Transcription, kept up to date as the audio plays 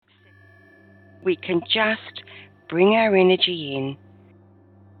we can just bring our energy in,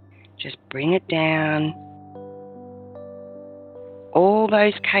 just bring it down. All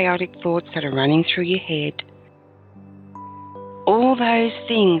those chaotic thoughts that are running through your head, all those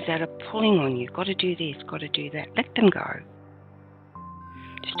things that are pulling on you, got to do this, got to do that, let them go.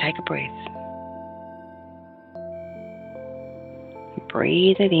 Just take a breath.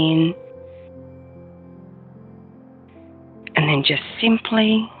 Breathe it in. And then just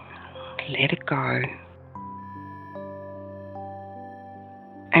simply let it go.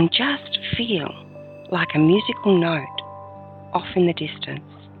 And just feel like a musical note off in the distance.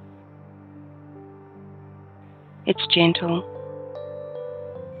 It's gentle,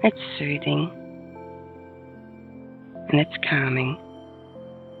 it's soothing, and it's calming.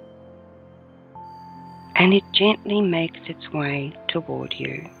 And it gently makes its way toward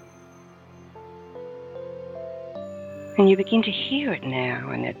you. And you begin to hear it now,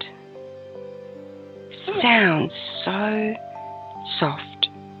 and it sounds so soft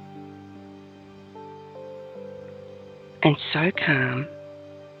and so calm.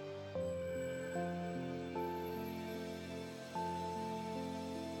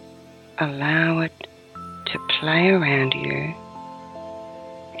 Allow it to play around you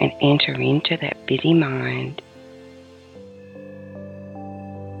and enter into that busy mind.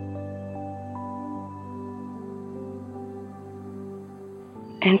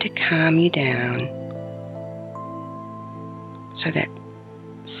 And to calm you down so that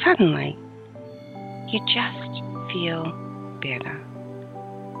suddenly you just feel better.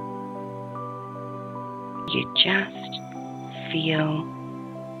 You just feel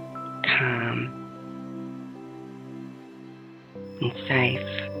calm and safe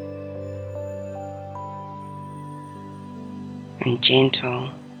and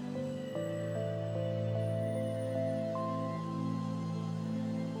gentle.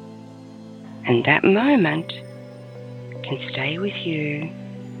 And that moment can stay with you,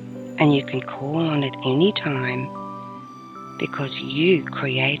 and you can call on it any time because you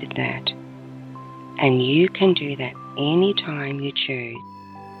created that, and you can do that any time you choose.